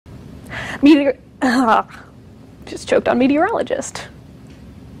Just choked on meteorologist.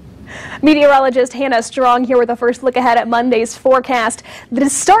 Meteorologist Hannah Strong here with a first look ahead at Monday's forecast. The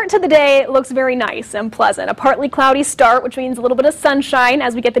start to the day looks very nice and pleasant. A partly cloudy start, which means a little bit of sunshine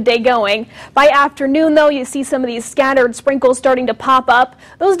as we get the day going. By afternoon, though, you see some of these scattered sprinkles starting to pop up.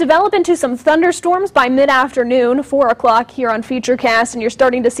 Those develop into some thunderstorms by mid-afternoon, 4 o'clock here on Futurecast, and you're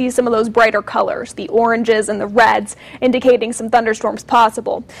starting to see some of those brighter colors, the oranges and the reds, indicating some thunderstorms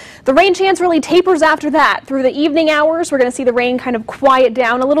possible. The rain chance really tapers after that. Through the evening hours, we're going to see the rain kind of quiet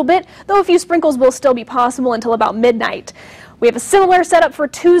down a little bit, though a few sprinkles will still be possible until about midnight. We have a similar setup for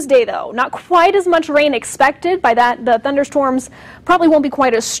Tuesday, though. Not quite as much rain expected. By that, the thunderstorms probably won't be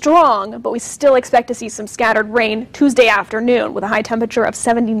quite as strong, but we still expect to see some scattered rain Tuesday afternoon with a high temperature of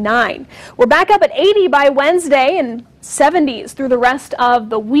 79. We're back up at 80 by Wednesday and 70s through the rest of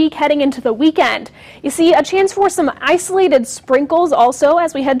the week heading into the weekend. You see a chance for some isolated sprinkles also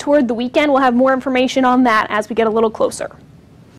as we head toward the weekend. We'll have more information on that as we get a little closer.